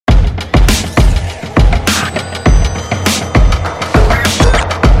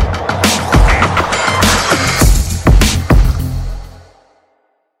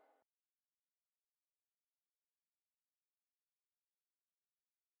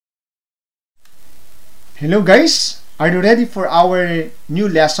Hello guys, are you ready for our new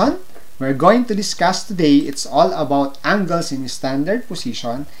lesson? We're going to discuss today, it's all about angles in standard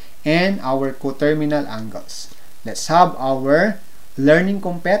position and our coterminal angles. Let's have our learning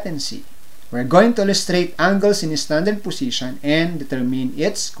competency. We're going to illustrate angles in standard position and determine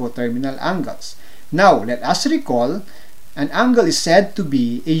its coterminal angles. Now, let us recall, an angle is said to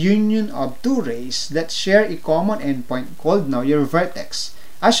be a union of two rays that share a common endpoint called now your vertex.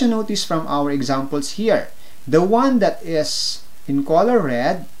 As you notice from our examples here, the one that is in color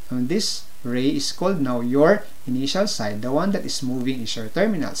red, this ray is called now your initial side. The one that is moving is your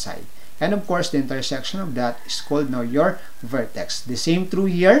terminal side. And of course, the intersection of that is called now your vertex. The same true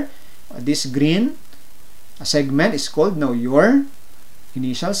here. This green segment is called now your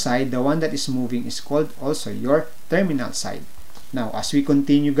initial side. The one that is moving is called also your terminal side. Now, as we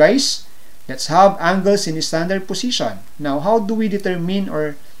continue, guys, let's have angles in standard position. Now, how do we determine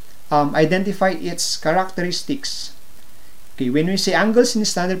or identify its characteristics? Okay, when we say angles in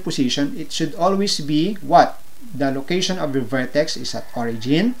standard position, it should always be what? The location of the vertex is at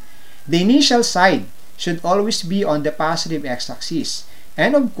origin. The initial side should always be on the positive x-axis.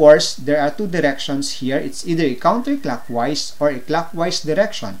 And of course, there are two directions here. It's either a counterclockwise or a clockwise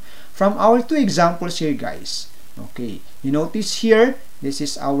direction. From our two examples here, guys. Okay, you notice here, this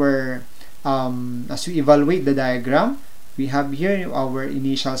is our, as we evaluate the diagram, we have here our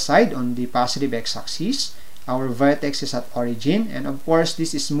initial side on the positive x-axis. Our vertex is at origin. And of course,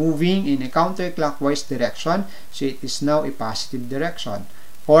 this is moving in a counterclockwise direction. So it is now a positive direction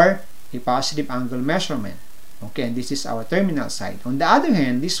or a positive angle measurement. Okay, and this is our terminal side. On the other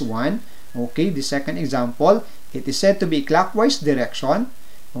hand, this one, okay, the second example, it is said to be clockwise direction.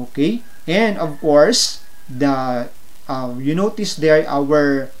 Okay, and of course, the you notice there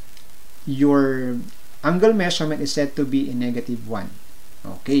your angle measurement is said to be a -1.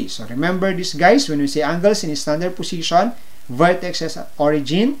 Okay, so remember this, guys. When we say angles in standard position, vertex is at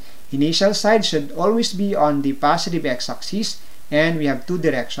origin, initial side should always be on the positive x-axis, and we have two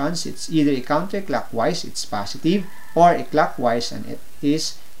directions. It's either a counterclockwise, it's positive, or a clockwise, and it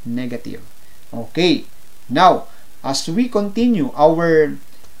is negative. Okay, now as we continue our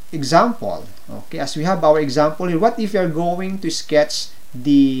example, okay, as we have our example here, what if you are going to sketch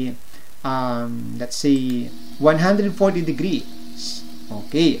the let's say 140 degrees?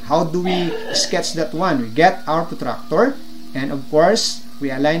 Okay, how do we sketch that one? We get our protractor, and of course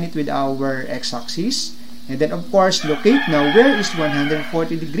we align it with our x-axis, and then of course locate now where is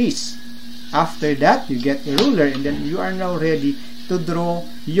 140 degrees. After that, you get a ruler, and then you are now ready to draw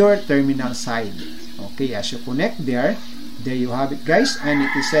your terminal side. Okay, as you connect there you have it, guys, and it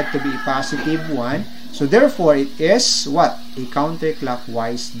is said to be a +1. So therefore, it is what? A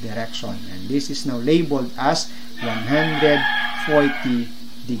counterclockwise direction. And this is now labeled as 140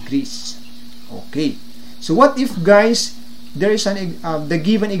 degrees. Okay. So what if, guys, there is the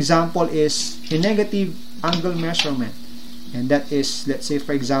given example is a negative angle measurement. And that is, let's say,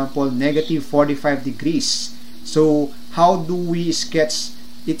 for example, -45 degrees. So how do we sketch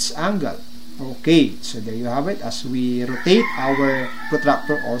its angle? Okay, so there you have it. As we rotate our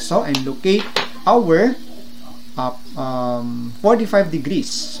protractor also and locate our 45 degrees.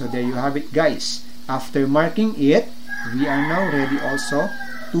 So there you have it, guys. After marking it, we are now ready also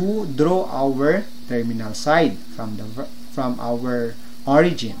to draw our terminal side from our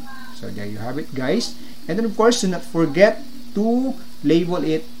origin. So there you have it, guys. And then of course, do not forget to label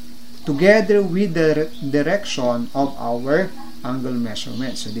it together with the direction of our angle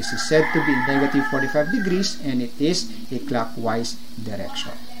measurement. So this is said to be -45 degrees, and it is a clockwise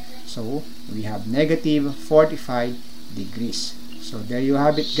direction. So we have -45 degrees. So there you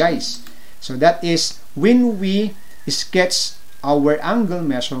have it, guys. So that is when we sketch our angle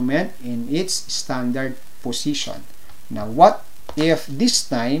measurement in its standard position. Now what if this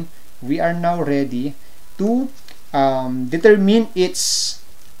time we are now ready to determine its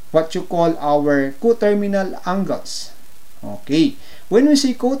what you call our coterminal angles? Okay, when we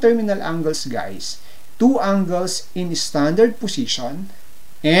say coterminal angles, guys, two angles in standard position,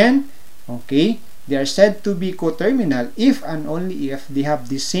 and okay, they are said to be coterminal if and only if they have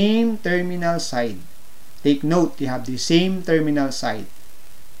the same terminal side. Take note, they have the same terminal side.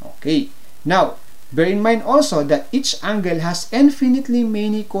 Okay, now bear in mind also that each angle has infinitely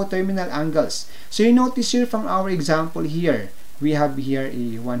many coterminal angles. So you notice here from our example here, we have here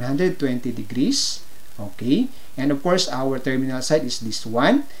a 120 degrees. Okay, and of course our terminal side is this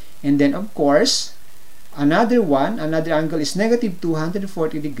one, and then of course another angle is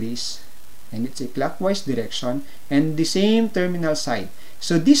 -240 degrees, and it's a clockwise direction, and the same terminal side.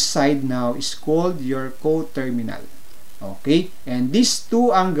 So this side now is called your coterminal. Okay, and these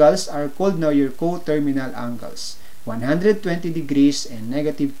two angles are called now your coterminal angles. 120 degrees and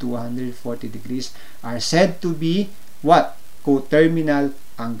negative 240 degrees are said to be what? Coterminal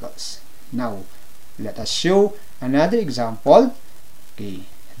angles. Now, let us show another example. Okay,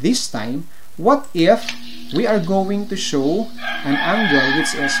 this time, what if we are going to show an angle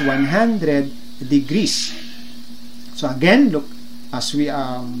which is 100 degrees? So again, look, as we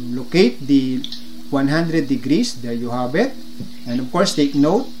locate the 100 degrees, there you have it. And of course, take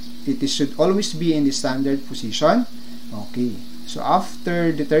note, it should always be in the standard position. Okay, so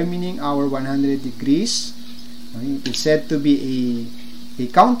after determining our 100 degrees, it is said to be a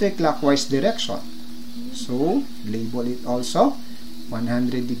counterclockwise direction. So, label it also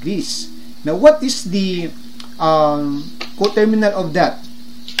 100 degrees. Now, what is the coterminal of that?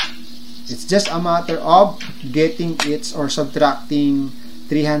 It's just a matter of getting it or subtracting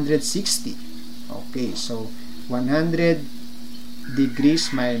 360. Okay, so 100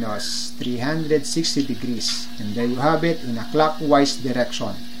 degrees minus 360 degrees. And there you have it in a clockwise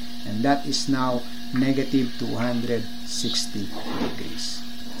direction. And that is now negative 260 degrees.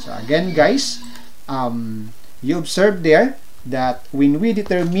 So again, guys, you observe there that when we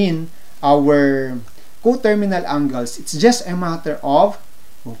determine our coterminal angles, it's just a matter of,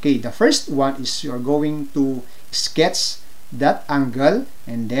 okay, the first one is you're going to sketch that angle,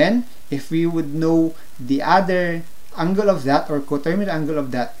 and then if we would know the other angle of that or coterminal angle of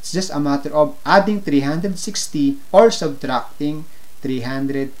that, it's just a matter of adding 360 or subtracting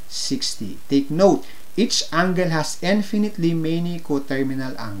 360. Take note, each angle has infinitely many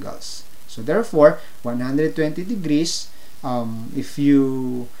coterminal angles. So therefore, 120 degrees, if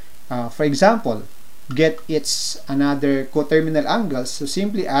you, for example, get its another coterminal angle, so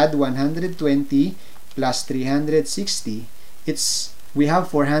simply add 120 plus 360, we have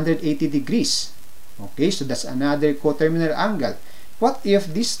 480 degrees. Okay, so that's another coterminal angle. What if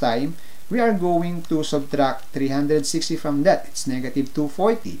this time we are going to subtract 360 from that? It's negative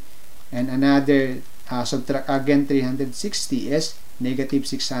 240. And another subtract again 360 is negative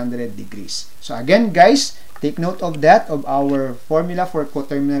 600 degrees. So again, guys, take note of that, of our formula for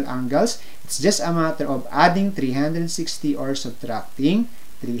coterminal angles. It's just a matter of adding 360 or subtracting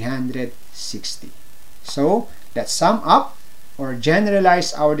 360. So let's sum up or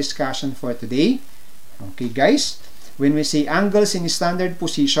generalize our discussion for today. Okay, guys, when we say angles in standard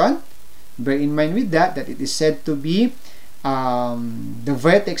position, bear in mind with that it is said to be the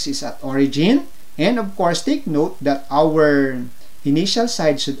vertex is at origin, and of course take note that our initial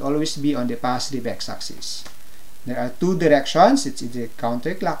side should always be on the positive x-axis. There are two directions, it's either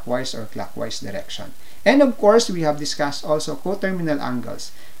counterclockwise or clockwise direction. And of course, we have discussed also coterminal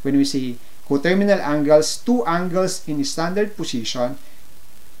angles. When we say coterminal angles, two angles in standard position,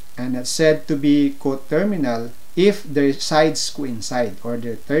 and that's said to be coterminal if their sides coincide or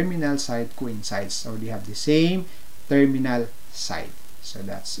their terminal side coincides, or they have the same terminal side. So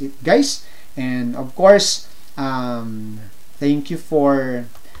that's it, guys. And of course, thank you for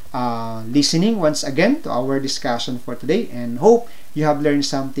listening once again to our discussion for today, and hope you have learned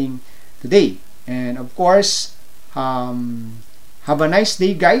something today. And of course, have a nice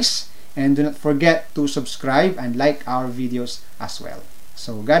day, guys, and do not forget to subscribe and like our videos as well.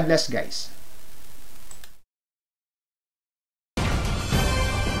 So God bless, guys.